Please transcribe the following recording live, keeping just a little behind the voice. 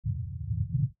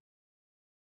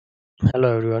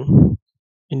Hello everyone.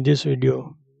 In this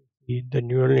video, the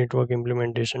neural network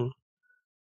implementation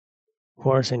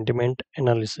for sentiment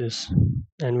analysis,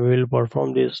 and we will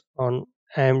perform this on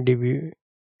IMDB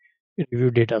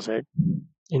review dataset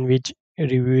in which a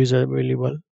review is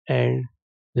available and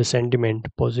the sentiment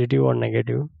positive or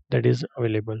negative that is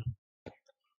available.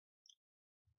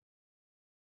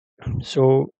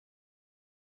 So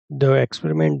the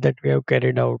experiment that we have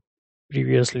carried out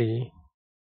previously,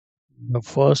 the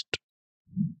first,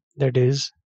 that is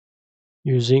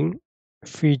using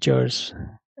features,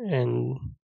 and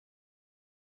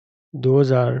those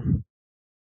are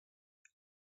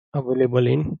available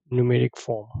in numeric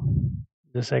form.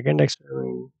 The second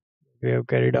experiment we have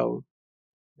carried out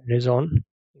is on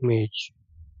image.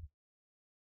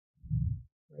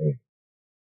 Right?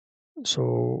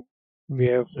 So we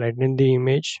have flattened the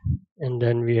image and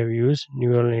then we have used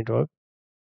neural network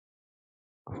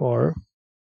for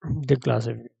the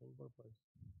classification purpose.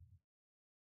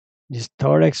 This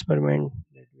third experiment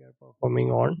that we are performing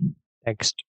on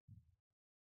text.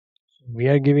 So we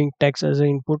are giving text as an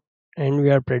input and we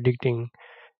are predicting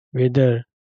whether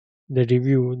the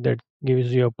review that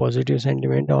gives you a positive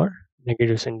sentiment or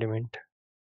negative sentiment.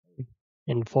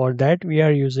 And for that we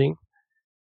are using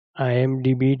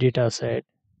IMDB dataset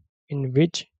in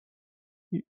which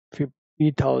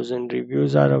 50,000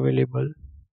 reviews are available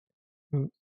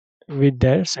with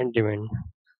their sentiment.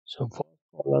 So for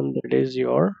column, that is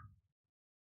your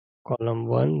column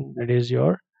 1, that is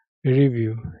your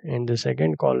review, and the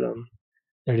second column,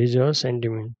 that is your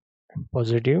sentiment,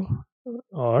 positive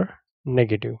or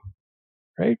negative,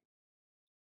 right?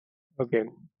 Okay,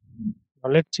 now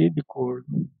let's see the code.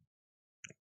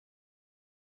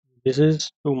 This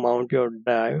is to mount your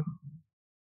drive,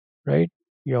 right?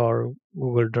 Your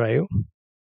Google Drive.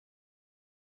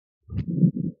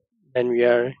 Then we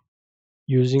are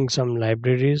using some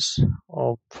libraries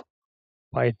of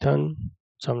Python,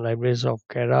 some libraries of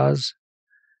Keras,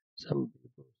 some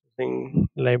processing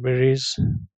libraries,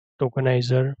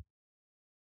 tokenizer.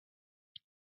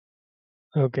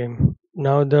 Okay,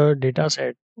 now the data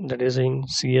set that is in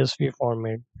CSV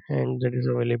format and that is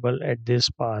available at this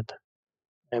path.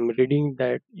 I'm reading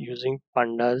that using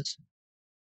pandas,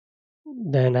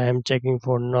 then I am checking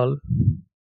for null.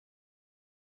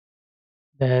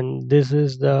 Then this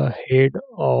is the head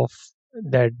of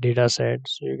that data set.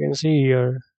 So you can see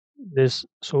here, this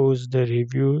shows the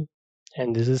review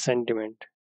and this is sentiment.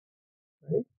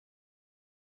 Right?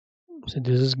 So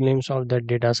this is glimpse of that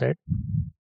data set.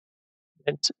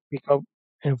 Let's pick up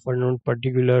for one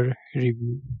particular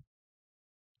review.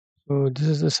 So this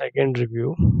is the second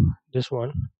review, this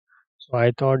one. So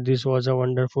I thought this was a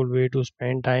wonderful way to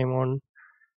spend time on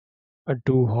a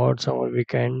 2 hot summer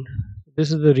weekend.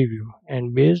 This is the review,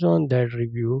 and based on that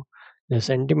review, the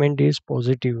sentiment is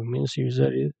positive, means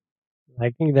user is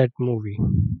liking that movie.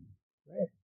 Right?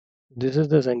 This is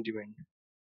the sentiment.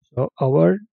 So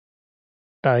our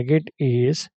target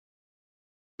is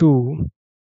to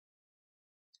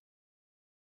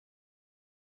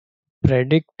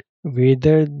predict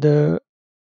whether the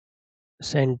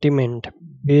sentiment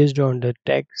based on the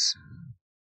text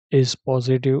is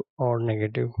positive or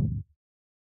negative,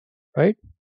 right?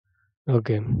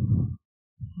 Okay.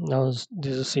 Now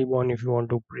this is Seaborn. If you want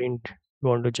to print, you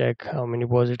want to check how many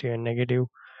positive and negative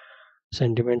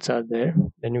sentiments are there,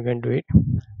 then you can do it.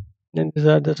 Then these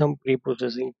are the some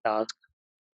pre-processing tasks,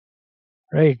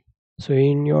 right? So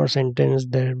in your sentence,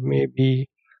 there may be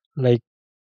like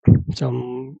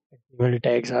some HTML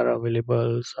tags are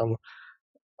available, some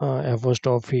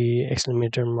apostrophe,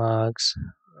 exclamation marks,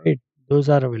 right? Those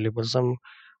are available. Some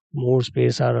more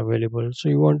space are available. So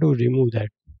you want to remove that.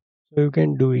 So you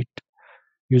can do it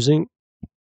using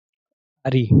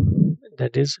RE,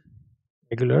 that is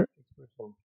regular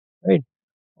expression, right?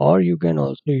 Or you can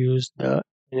also use the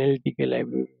NLTK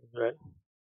library as well.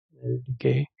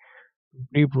 NLTK to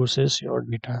pre-process your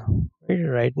data.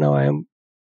 Right now, I am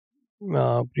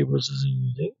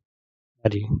pre-processing using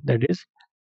RE, that is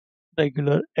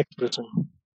regular expression.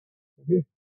 Okay.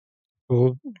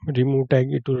 So remove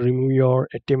tag, it will remove your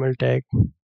HTML tag.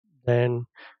 Then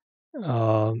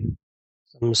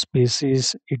some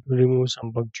spaces, it will remove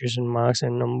some punctuation marks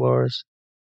and numbers,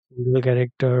 single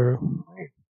character, right?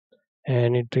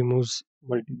 And it removes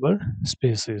multiple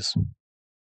spaces.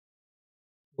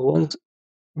 Once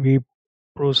we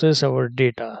process our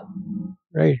data,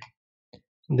 right?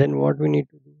 Then what we need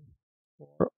to do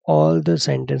for all the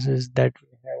sentences that we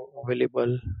have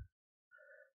available,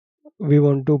 we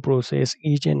want to process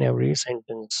each and every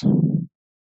sentence.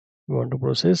 We want to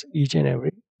process each and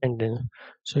every sentence.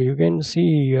 So you can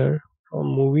see here from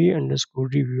movie underscore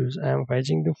reviews, I am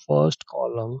fetching the first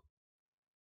column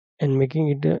and making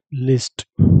it a list.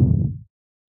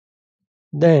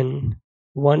 Then,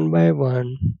 one by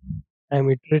one, I'm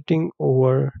iterating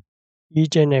over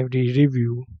each and every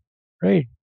review, right?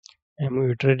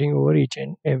 I'm iterating over each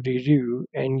and every review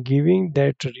and giving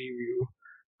that review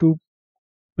to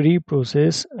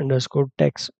preprocess underscore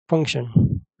text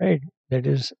function, right? That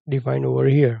is defined over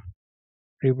here,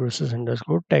 preprocess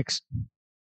underscore text.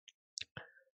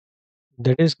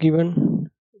 That is given.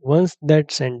 Once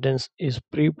that sentence is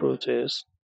preprocessed,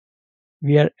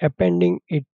 we are appending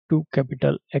it to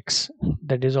capital X.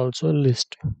 That is also a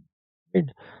list, right?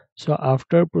 So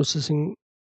after processing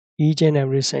each and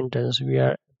every sentence, we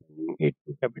are appending it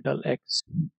to capital X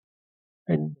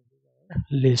and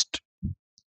list.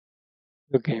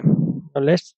 Okay, now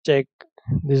let's check.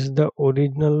 This is the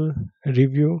original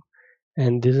review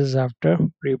and this is after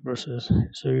pre-process.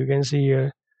 So you can see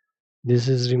here this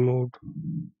is removed,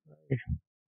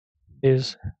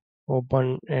 this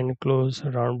open and close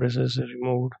round braces is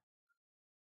removed,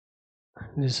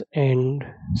 this end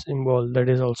symbol that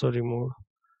is also removed,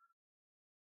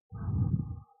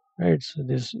 right? So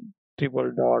this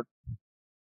triple dot,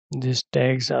 these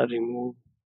tags are removed.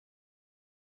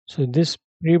 So this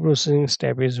pre-processing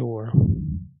step is over.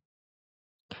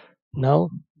 Now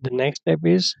the next step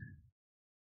is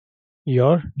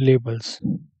your labels.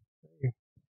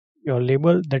 Your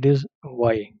label, that is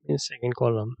Y in second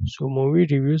column. So movie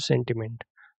review sentiment,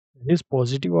 that is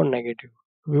positive or negative.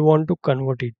 We want to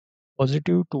convert it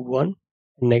positive to 1,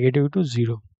 negative to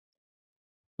 0.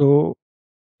 So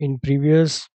in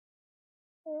previous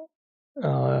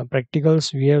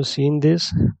practicals we have seen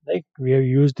this, like we have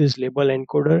used this label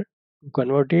encoder to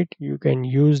convert it. You can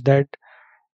use that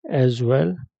as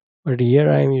well, but here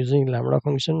I am using lambda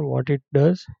function. What it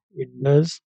does,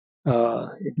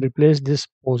 it replaces this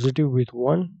positive with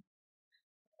 1,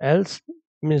 else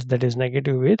means that is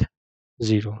negative with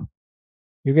 0.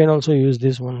 You can also use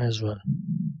this one as well.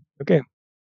 Okay,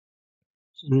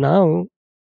 so now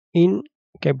in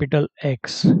capital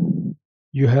X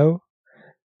you have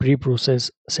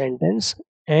pre-processed sentence,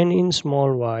 and in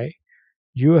small y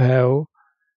you have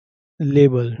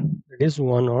label, that is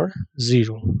 1 or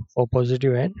 0 for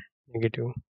positive and negative.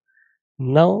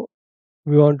 Now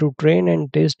we want to train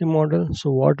and test the model, so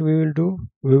what we will do,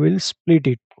 we will split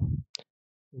it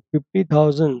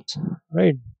 50,000,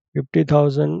 right?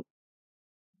 50,000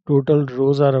 total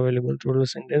rows are available, total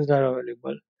sentences are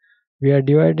available. We are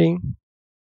dividing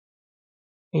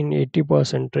in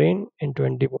 80% train and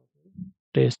 20%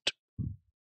 test,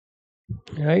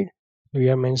 right?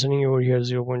 We are mentioning over here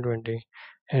 0.20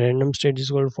 and random state is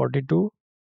equal to 42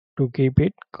 to keep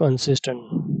it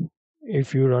consistent.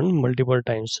 If you run multiple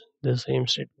times the same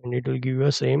statement, it will give you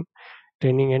a same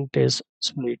training and test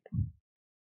split,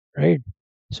 right?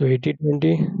 So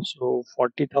 80-20, so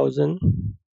 40,000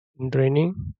 in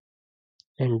training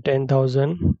and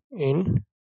 10,000 in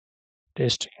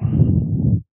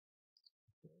testing.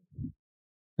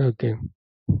 Okay,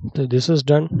 so this is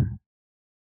done,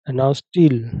 and now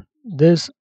still this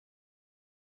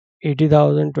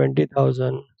 80,000,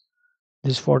 20,000,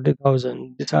 this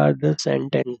 40,000, these are the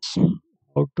sentence.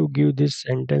 How to give this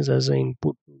sentence as an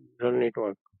input to neural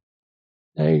network,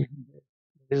 right?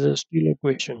 This is still a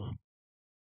question.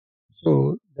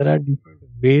 So there are different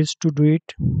ways to do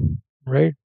it,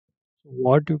 right?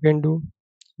 What you can do,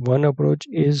 one approach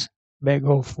is bag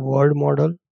of word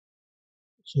model.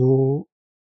 So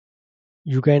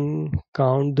you can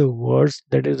count the words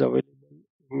that is available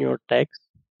in your text,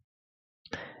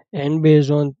 and based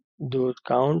on those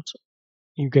counts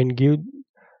you can give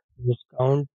those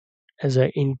count as an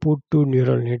input to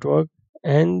neural network,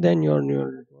 and then your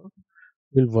neural network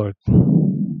will work,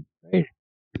 right?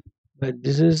 But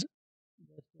this is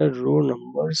the raw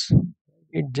numbers,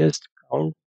 it just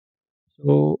counts.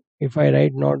 So if I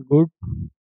write not good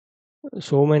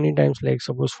so many times, like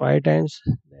suppose 5 times,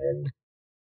 then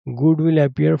good will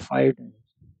appear 5 times.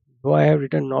 Though I have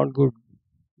written not good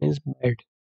means bad,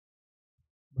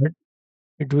 but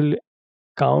it will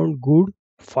count good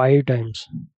 5 times.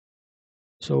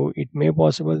 So it may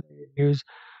possible that it gives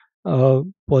a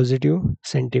positive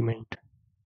sentiment,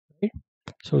 right?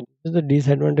 So this is the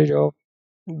disadvantage of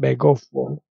bag of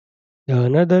word. The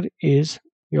another is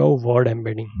your word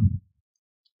embedding,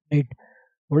 right?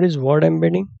 What is word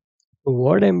embedding?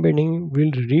 Word embedding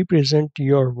will represent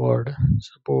your word.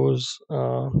 Suppose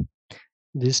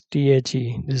this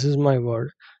the, this is my word,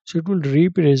 so it will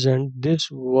represent this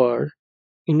word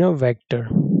in a vector.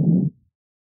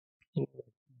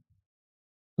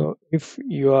 So if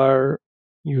you are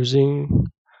using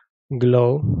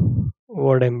glow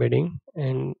word embedding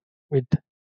and with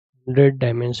 100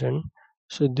 dimension,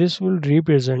 so this will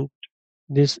represent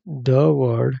this the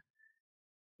word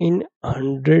in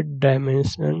 100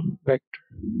 dimension vector,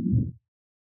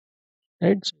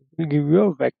 right? So it will give you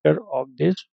a vector of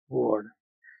this word.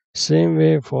 Same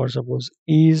way for suppose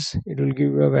is, it will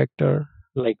give you a vector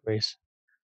likewise.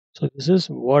 So this is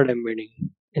word embedding.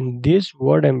 And these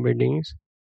word embeddings,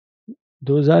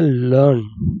 those are learned,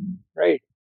 right?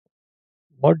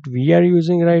 What we are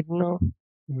using right now,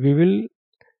 we will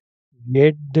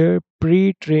get the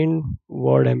pre-trained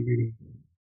word embedding.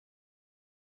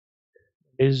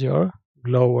 Is your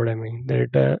glove word embedding.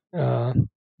 There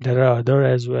are other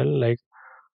as well like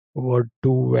word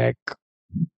to whack,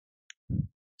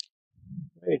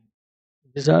 right?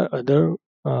 These are other.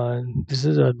 This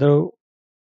is other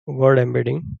word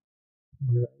embedding.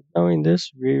 Right now in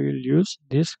this we will use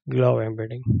this glove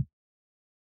embedding.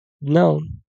 Now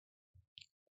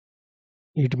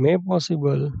it may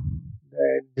possible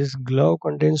that this glove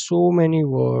contains so many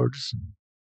words,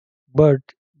 but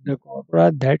the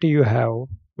corpora that you have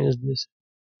means this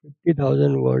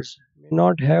 50,000 words may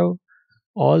not have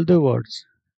all the words,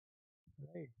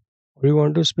 right? We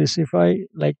want to specify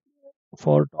like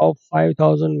for top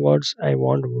 5,000 words I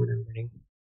want word embedding.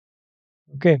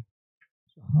 Okay,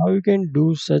 so how you can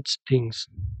do such things?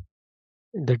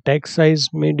 The text size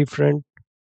may different,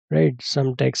 right?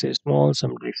 Some text is small,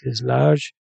 some text is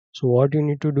large. So what you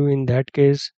need to do in that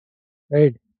case,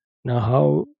 right? Now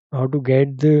how to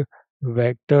get the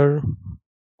vector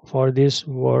for this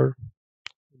word,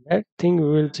 that thing we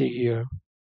will see here.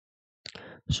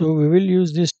 So we will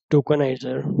use this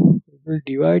tokenizer. We will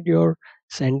divide your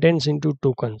sentence into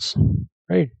tokens,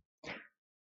 right?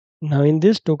 Now in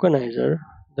this tokenizer,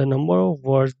 the number of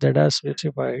words that are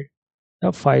specified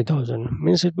are 5,000.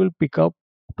 Means it will pick up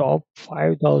top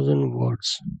 5,000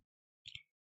 words.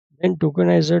 Then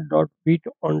tokenizer dot fit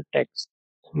on text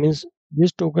means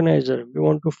this tokenizer we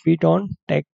want to fit on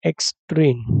text X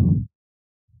train,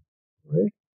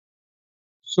 right?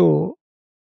 So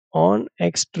on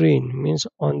X train means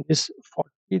on this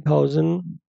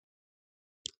 40,000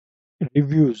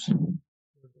 reviews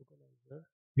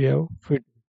we have fit.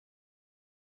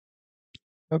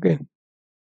 Okay.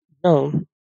 Now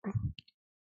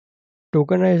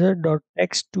tokenizer dot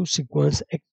text to sequence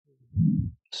X.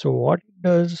 So what it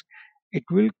does, it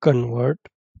will convert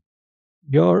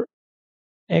your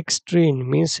X train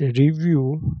means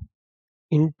review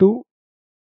into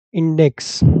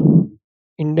index.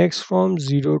 Index from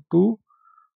 0 to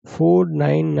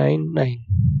 4999.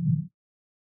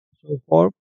 So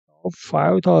for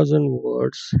 5,000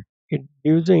 words, it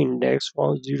gives the index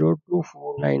from 0 to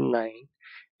 499.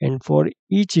 And for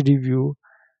each review,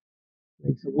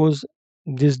 like suppose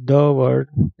this the word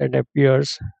that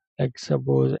appears, like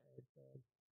suppose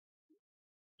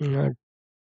 100,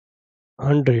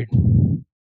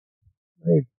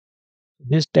 right?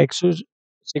 This text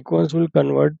sequence will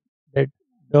convert that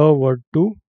the word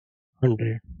to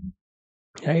 100,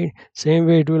 right? Same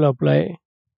way it will apply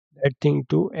that thing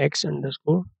to x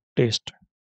underscore test,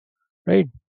 right?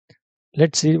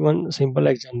 Let's see one simple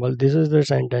example. This is the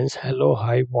sentence hello,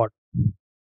 hi, what,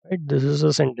 right? This is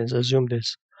a sentence. Assume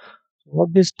this.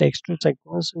 What this text to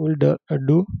sequence will do.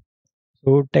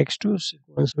 So, text to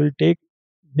sequence will take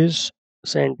this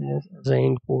sentence as an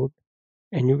input,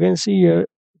 and you can see here it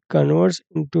converts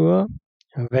into a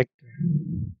vector.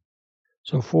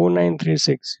 So,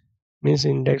 4936 means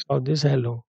index of this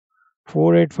hello,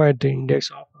 4853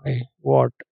 index of hi,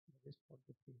 what.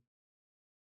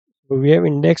 So, we have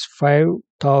indexed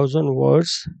 5,000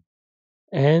 words,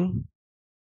 and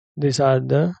these are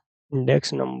the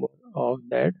index number of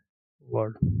that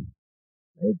word,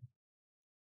 right?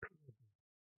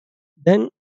 Then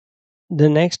the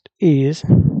next is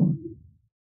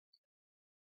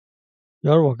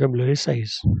your vocabulary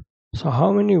size. So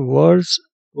how many words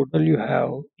total you have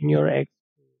in your X,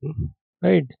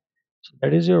 right? So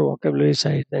that is your vocabulary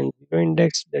size, and zero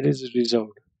index that is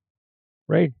reserved,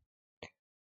 right?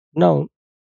 Now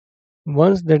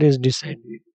once that is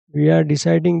decided, we are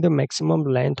deciding the maximum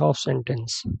length of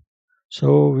sentence.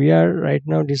 So we are right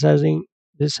now deciding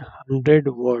this 100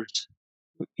 words.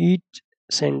 Each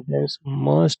sentence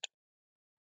must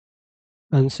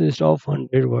consist of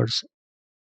 100 words.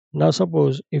 Now,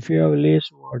 suppose if you have less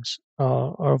words,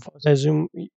 or first assume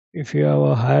if you have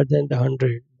a higher than the 100,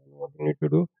 then what you need to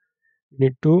do? You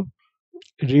need to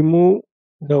remove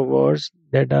the words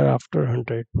that are after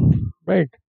 100, right?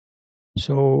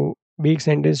 So, big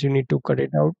sentence you need to cut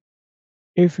it out.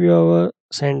 If you have a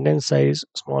sentence size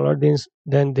smaller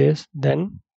than this,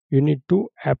 then you need to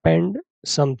append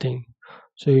something.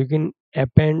 So, you can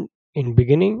append in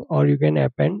beginning or you can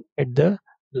append at the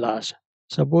last.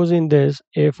 Suppose in this,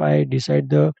 if I decide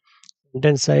the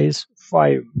sentence size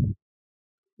 5.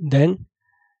 Then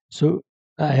so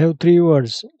I have three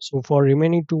words. So for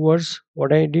remaining two words,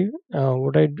 what I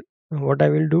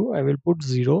will do, I will put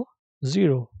 0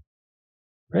 0,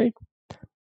 right?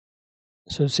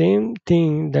 So same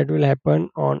thing that will happen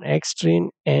on X train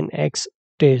and X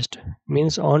test,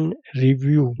 means on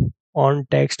review on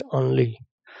text only.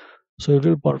 So it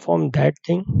will perform that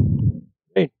thing,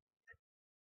 right?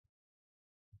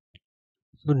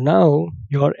 So now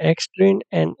your X train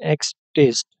and X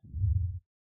train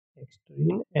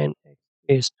and X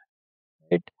test,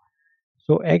 right?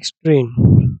 So X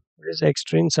train, what is X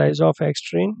train? Size of X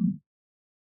train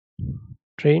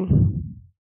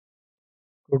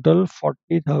total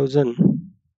 40,000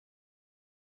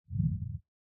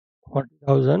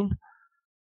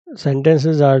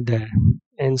 sentences are there,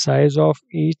 and size of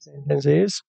each sentence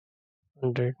is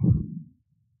 100.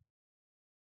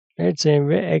 Right, same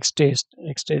way X test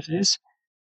is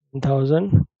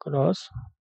 1000 cross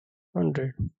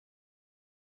 100.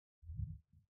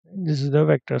 This is the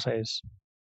vector size.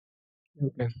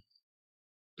 Okay.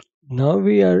 Now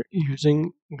we are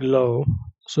using Glove,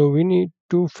 so we need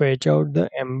to fetch out the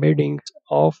embeddings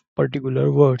of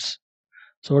particular words.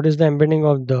 So what is the embedding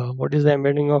of the? What is the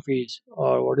embedding of each?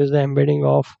 Or what is the embedding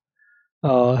of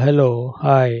hello,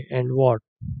 hi, and what?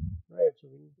 Right. So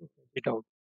we need to fetch it out.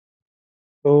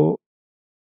 So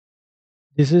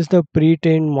this is the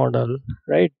pre-trained model,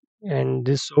 right? And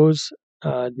this shows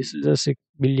this is a 6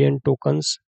 billion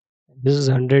tokens. This is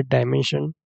 100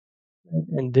 dimension, right?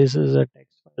 And this is a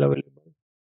text file available.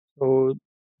 So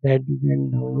that you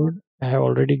can download. I have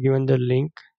already given the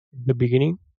link at the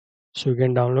beginning, so you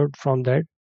can download from that.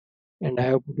 And I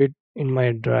have put it in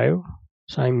my drive,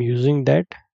 so I'm using that.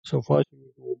 So first you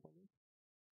need to open it,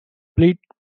 complete,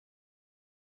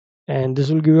 and this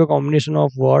will give you a combination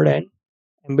of word and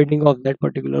embedding of that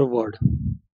particular word,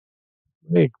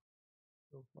 right?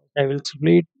 So first I will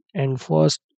split, and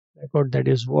first record that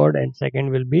is word, and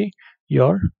second will be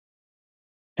your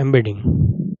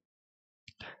embedding,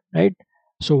 right?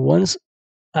 So once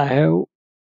I have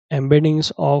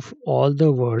embeddings of all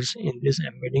the words in this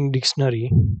embedding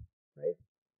dictionary, right?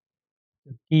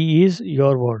 The key is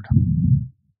your word.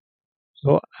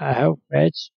 So I have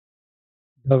fetched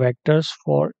the vectors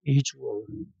for each word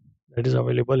that is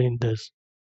available in this.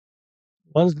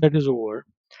 Once that is over,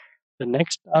 the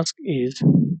next task is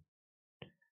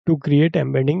to create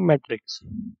embedding matrix.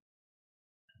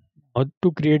 How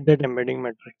to create that embedding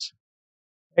matrix,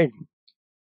 right?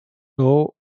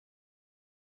 So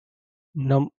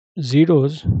num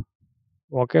zeros,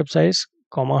 vocab size,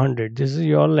 comma 100. This is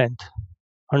your length,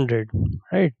 100,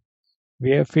 right?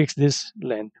 We have fixed this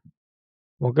length.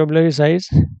 Vocabulary size,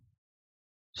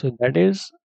 so that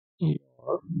is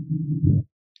your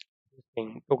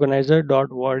thing. Tokenizer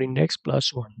dot word index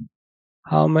plus 1.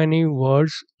 How many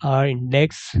words are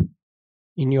indexed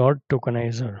in your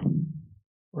tokenizer,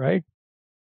 right?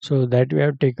 So that we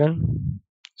have taken.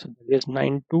 So that is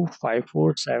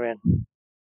 92547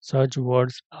 such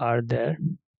words are there,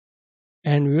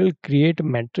 and we will create a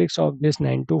matrix of this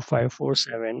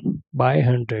 92547 by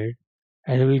 100,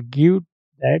 and we will give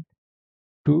that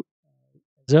to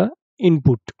the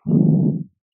input,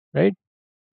 right?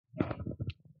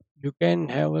 You can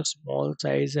have a small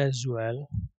size as well,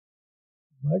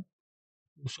 but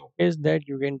to showcase that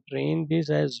you can train this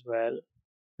as well,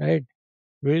 right?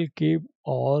 We'll keep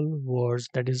all words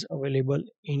that is available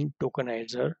in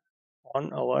tokenizer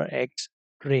on our X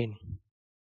train,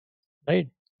 right?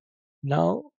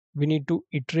 Now we need to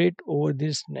iterate over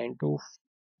this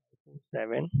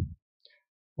 927.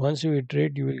 Once you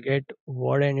iterate, you will get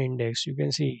word and index. You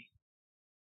can see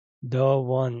the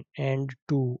 1 and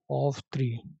 2 of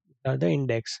 3 are the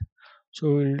index. So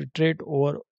we will iterate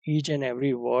over each and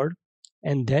every word,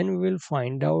 and then we will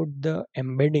find out the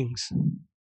embeddings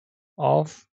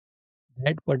of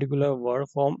that particular word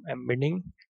from embedding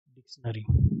dictionary,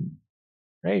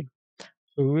 right?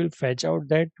 So we will fetch out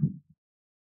that,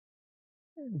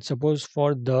 suppose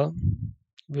for the,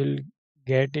 we'll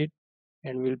get it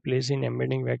and we'll place in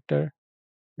embedding vector,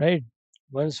 right?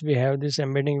 Once we have this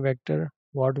embedding vector,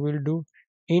 what we'll do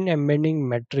in embedding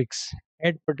matrix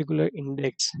at particular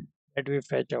index that we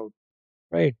fetch out,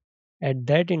 right? At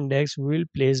that index we will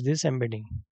place this embedding.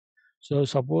 So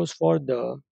suppose for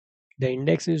the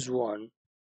index is 1,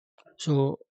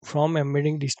 so from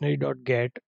embedding dictionary dot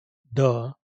get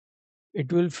the,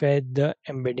 it will fetch the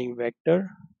embedding vector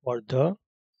for the.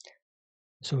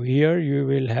 So here you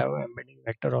will have embedding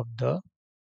vector of the.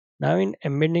 Now in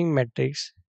embedding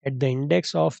matrix, at the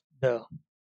index of the,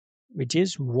 which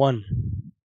is 1,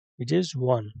 which is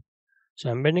 1. So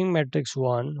embedding matrix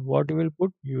 1, what you will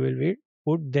put? You will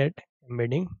put that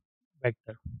embedding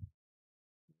vector.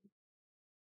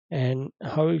 And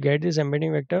how we'll get this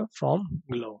embedding vector from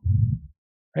glow,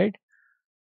 right?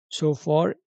 So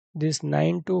for this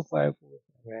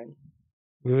 92547,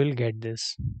 we will get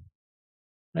this,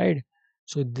 right?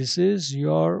 So this is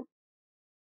your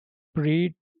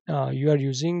pre, you are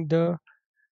using the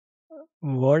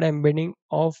word embedding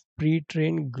of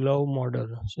pre-trained glow model.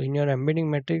 So in your embedding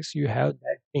matrix, you have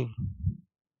that thing,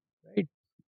 right?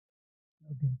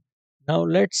 Okay. Now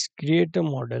let's create a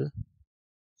model.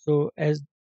 So as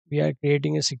we are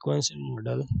creating a sequential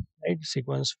model, right?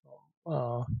 Sequence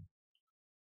from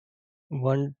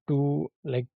one to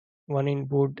like one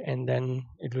input, and then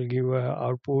it will give a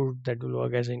output that will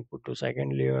work as input to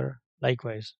second layer.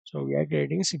 Likewise, so we are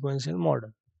creating sequential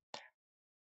model.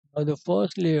 Now the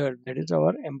first layer, that is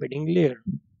our embedding layer,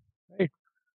 right?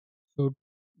 So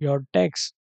your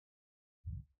text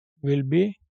will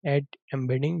be at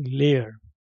embedding layer,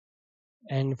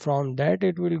 and from that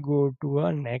it will go to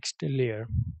a next layer,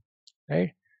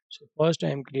 right? So first I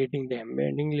am creating the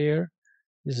embedding layer.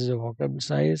 This is a vocable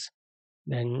size,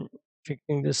 then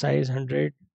fixing the size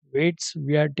 100. Weights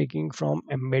we are taking from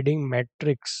embedding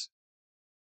matrix,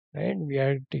 right? We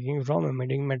are taking from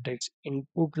embedding matrix.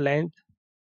 Input length,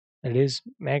 that is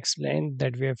max length,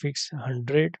 that we have fixed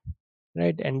 100,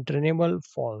 right? And trainable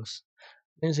false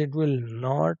means it will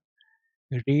not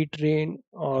retrain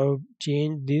or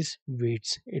change these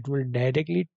weights. It will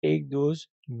directly take those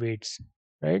weights,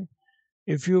 right?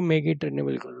 If you make it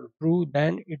trainable equal to true,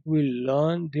 then it will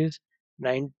learn this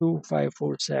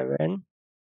 92547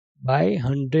 by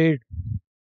 100,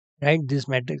 right? This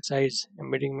matrix size,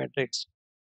 embedding matrix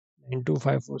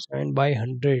 92547 by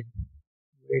 100,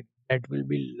 weight that will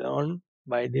be learned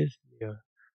by this layer.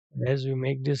 As we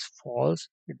make this false,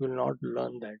 it will not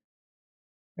learn that,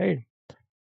 right?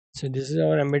 So this is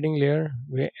our embedding layer.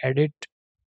 We add it.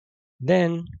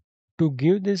 Then to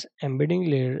give this embedding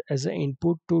layer as an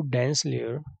input to dense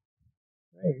layer,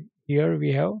 right? Here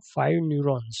we have 5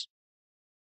 neurons.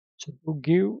 So to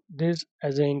give this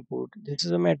as an input, this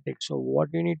is a matrix. So what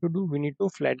we need to do, we need to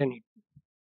flatten it,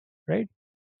 right?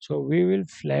 So we will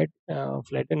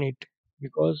flatten it,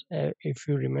 because if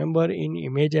you remember in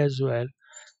image as well,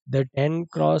 the 10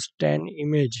 cross 10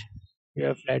 image we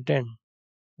have flattened,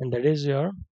 and that is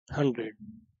your 100,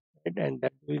 right? And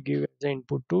that will give as an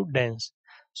input to dense.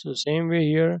 So same way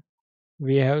here,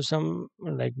 we have some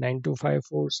like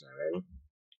 92547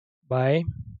 by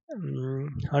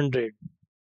 100.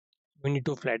 We need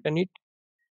to flatten it.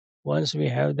 Once we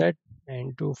have that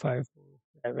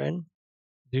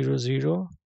 9254700,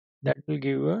 that will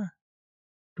give a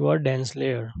to a dense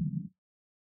layer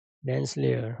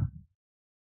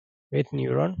with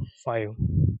neuron 5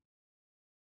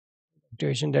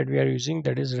 activation that we are using,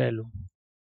 that is ReLU.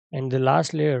 And the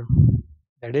last layer,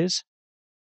 that is,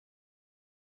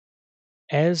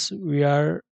 as we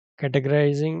are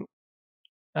categorizing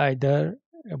either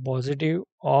a positive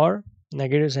or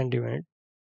negative sentiment,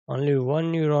 only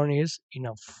one neuron is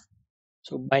enough.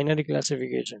 So binary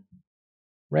classification,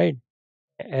 right?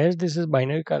 As this is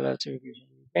binary classification,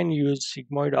 you can use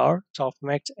sigmoid or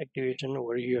softmax activation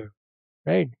over here,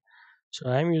 right? So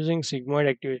I'm using sigmoid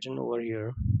activation over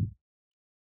here.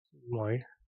 Sigmoid.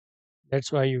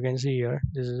 That's why you can see here,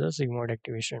 this is a sigmoid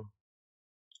activation.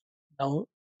 Now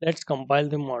let's compile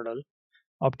the model.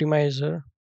 Optimizer,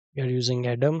 we are using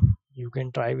Adam. You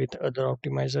can try with other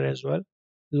optimizer as well.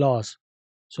 Loss.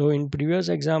 So in previous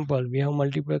example, we have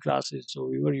multiple classes. So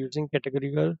we were using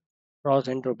categorical cross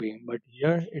entropy, but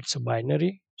here it's a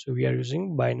binary. So we are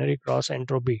using binary cross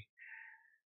entropy.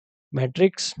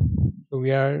 Matrix, so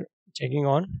we are checking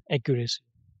on accuracy.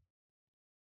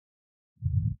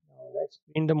 Now let's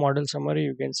in the model summary,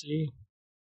 you can see,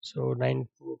 so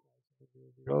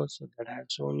 94500, so that I have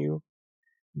shown you.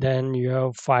 Then you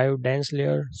have 5 dense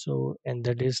layer, so and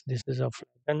that is, this is a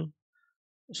flatten.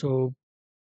 So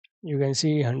you can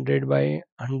see 100 by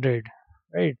 100,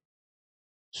 right?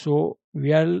 So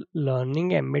we are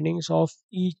learning embeddings of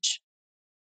each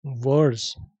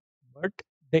words, but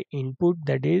the input,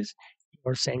 that is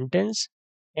your sentence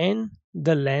and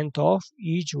the length of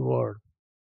each word.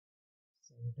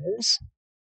 Sentence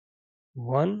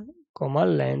 1 comma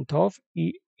length of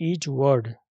each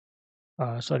word.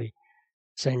 Sorry,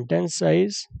 sentence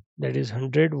size, that is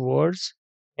 100 words,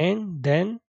 and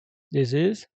then this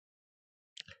is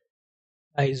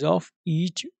size of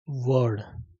each word,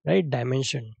 right?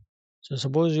 Dimension. So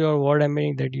suppose your word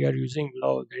embedding that you are using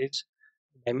log, that is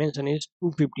dimension is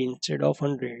 250 instead of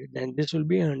 100, then this will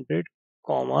be 100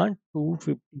 comma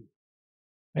 250,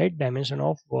 right? Dimension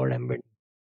of word embedding.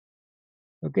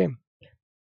 Okay,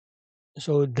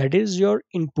 so that is your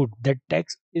input, that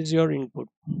text is your input.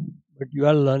 but you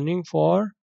are learning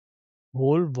for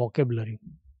whole vocabulary.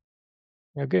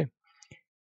 Okay,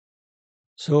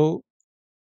 so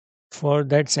for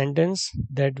that sentence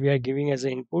that we are giving as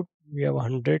an input, we have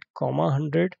 100 comma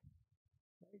 100,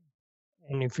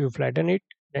 and if you flatten it,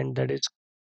 then that is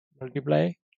multiply,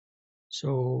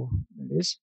 so that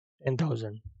is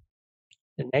 10,000.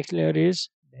 The next layer is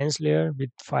dense layer with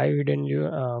five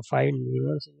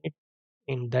neurons in it,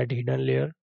 in that hidden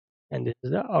layer, and this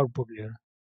is the output layer.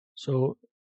 So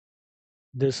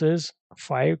this is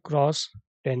 5 cross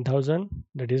 10,000,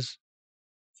 that is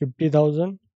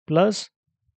 50,000 plus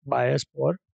bias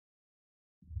for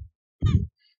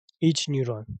each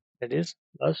neuron, that is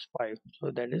plus 5,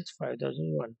 so that is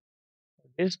 5,001.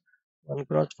 That is 1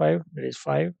 cross 5, that is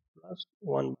 5 plus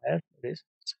 1 bias, that is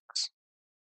 6,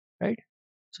 right?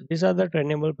 So these are the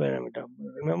trainable parameter.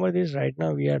 But remember this, right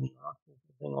now we are not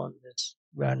focusing on this,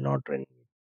 we are not training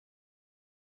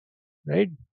it, right?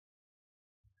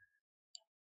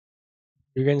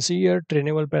 You can see here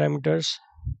trainable parameters.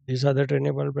 These are the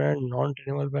trainable parameters,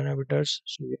 non-trainable parameters.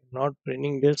 So we are not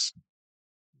training this,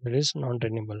 that is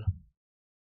non-trainable.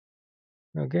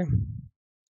 Okay,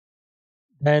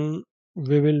 then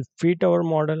we will fit our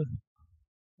model,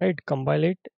 right? Compile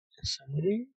it,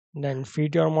 summary, then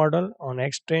fit your model on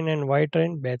X train and Y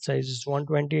train. Batch size is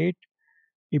 128.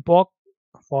 Epoch,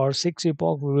 for 6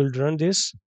 epoch we will run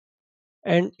this,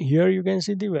 and here you can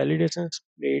see the validation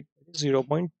rate is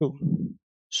 0.2.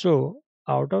 So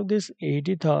out of this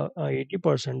 80%,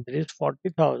 that is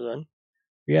 40,000,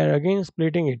 we are again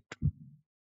splitting it,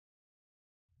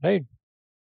 right?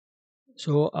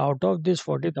 So out of this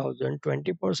 40,000,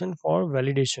 20% for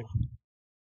validation,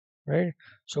 right?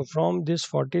 So from this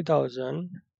 40,000,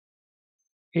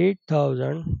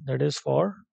 8,000 that is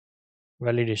for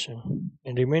validation,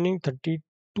 and remaining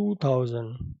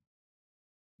 32,000,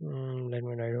 let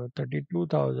me write out,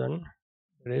 32,000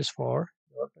 that is for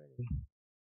your training,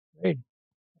 right?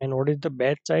 And what is the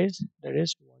batch size? That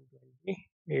is 128.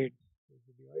 If you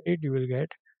divide it, you will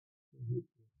get,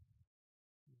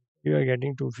 you are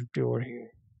getting 250 over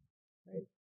here, right?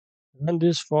 Run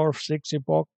this for 6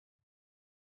 epoch,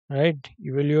 right?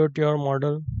 Evaluate your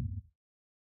model,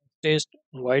 test,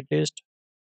 y test,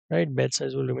 right? Batch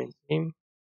size will remain same,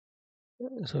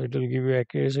 so it will give you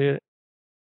accuracy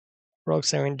approx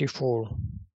 74,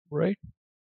 right?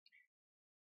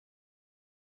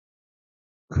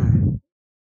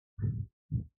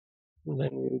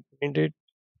 Then we will print it.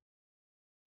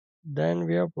 Then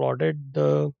we have plotted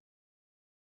the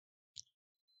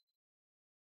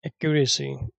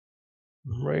accuracy,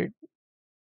 right?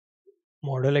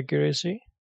 Model accuracy,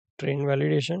 train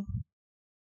validation,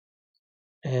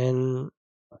 and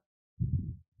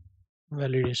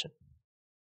validation.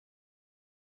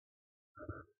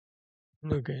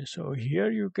 Okay, so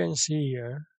here you can see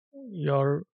here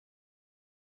your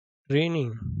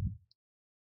training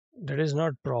that is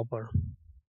not proper.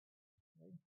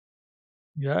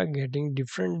 You are getting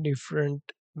different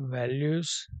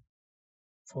values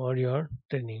for your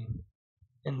training,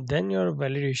 and then your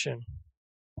validation,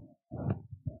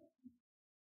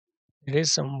 it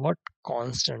is somewhat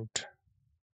constant,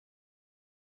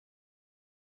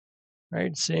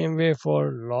 right? Same way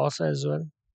for loss as well.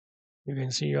 You can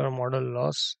see your model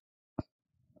loss.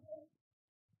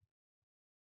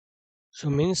 So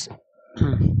means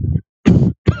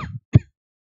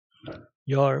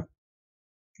your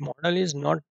model is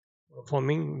not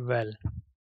performing well.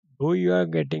 Though you are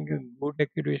getting a good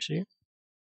accuracy,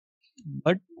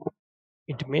 but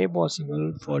it may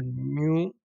possible for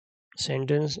new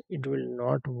sentence it will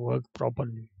not work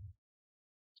properly.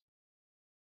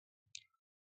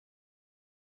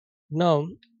 Now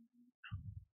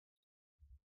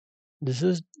this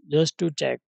is just to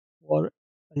check for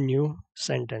a new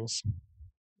sentence.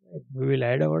 We will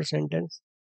add our sentence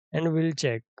and we'll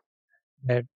check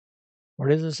that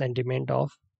what is the sentiment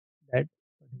of that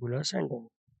particular sentence,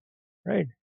 right?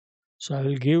 So I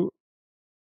will give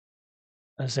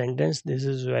a sentence, this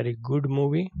is very good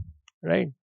movie, right?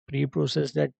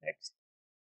 Pre-process that text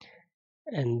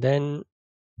and then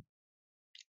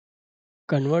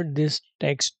convert this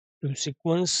text to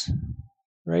sequence,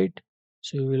 right?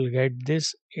 So you will get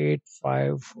this 8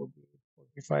 5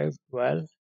 45 12.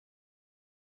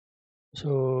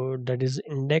 So that is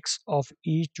index of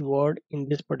each word in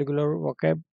this particular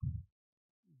vocab.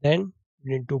 Then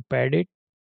we need to pad it,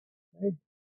 right?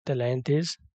 The length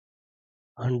is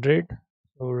 100,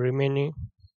 so remaining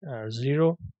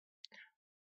 0,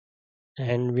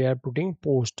 and we are putting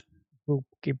post to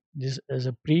keep this as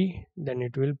a pre, then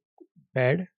it will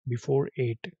pad before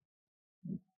 8.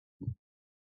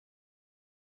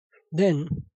 Then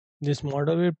This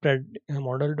model will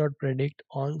model dot predict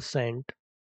on sent.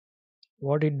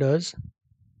 What it does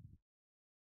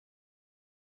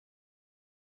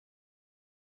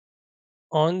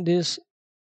on this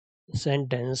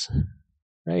sentence,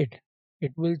 right?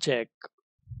 It will check.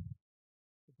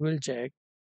 It will check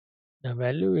the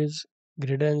value is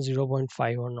greater than zero point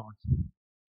 0.5 or not.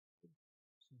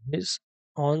 This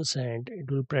on sent,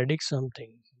 it will predict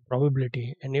something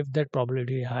probability, and if that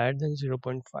probability is higher than zero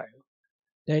point 0.5,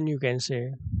 then you can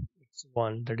say it's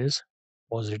one that is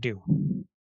positive,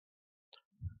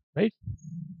 right?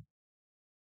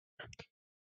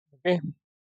 Okay.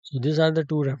 So these are the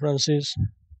two references.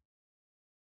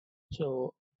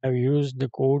 So I've used the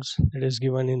codes that is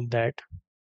given in that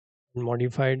and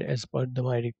modified as per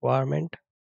my requirement.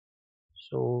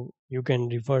 So you can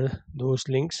refer those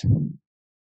links.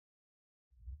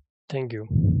 Thank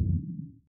you.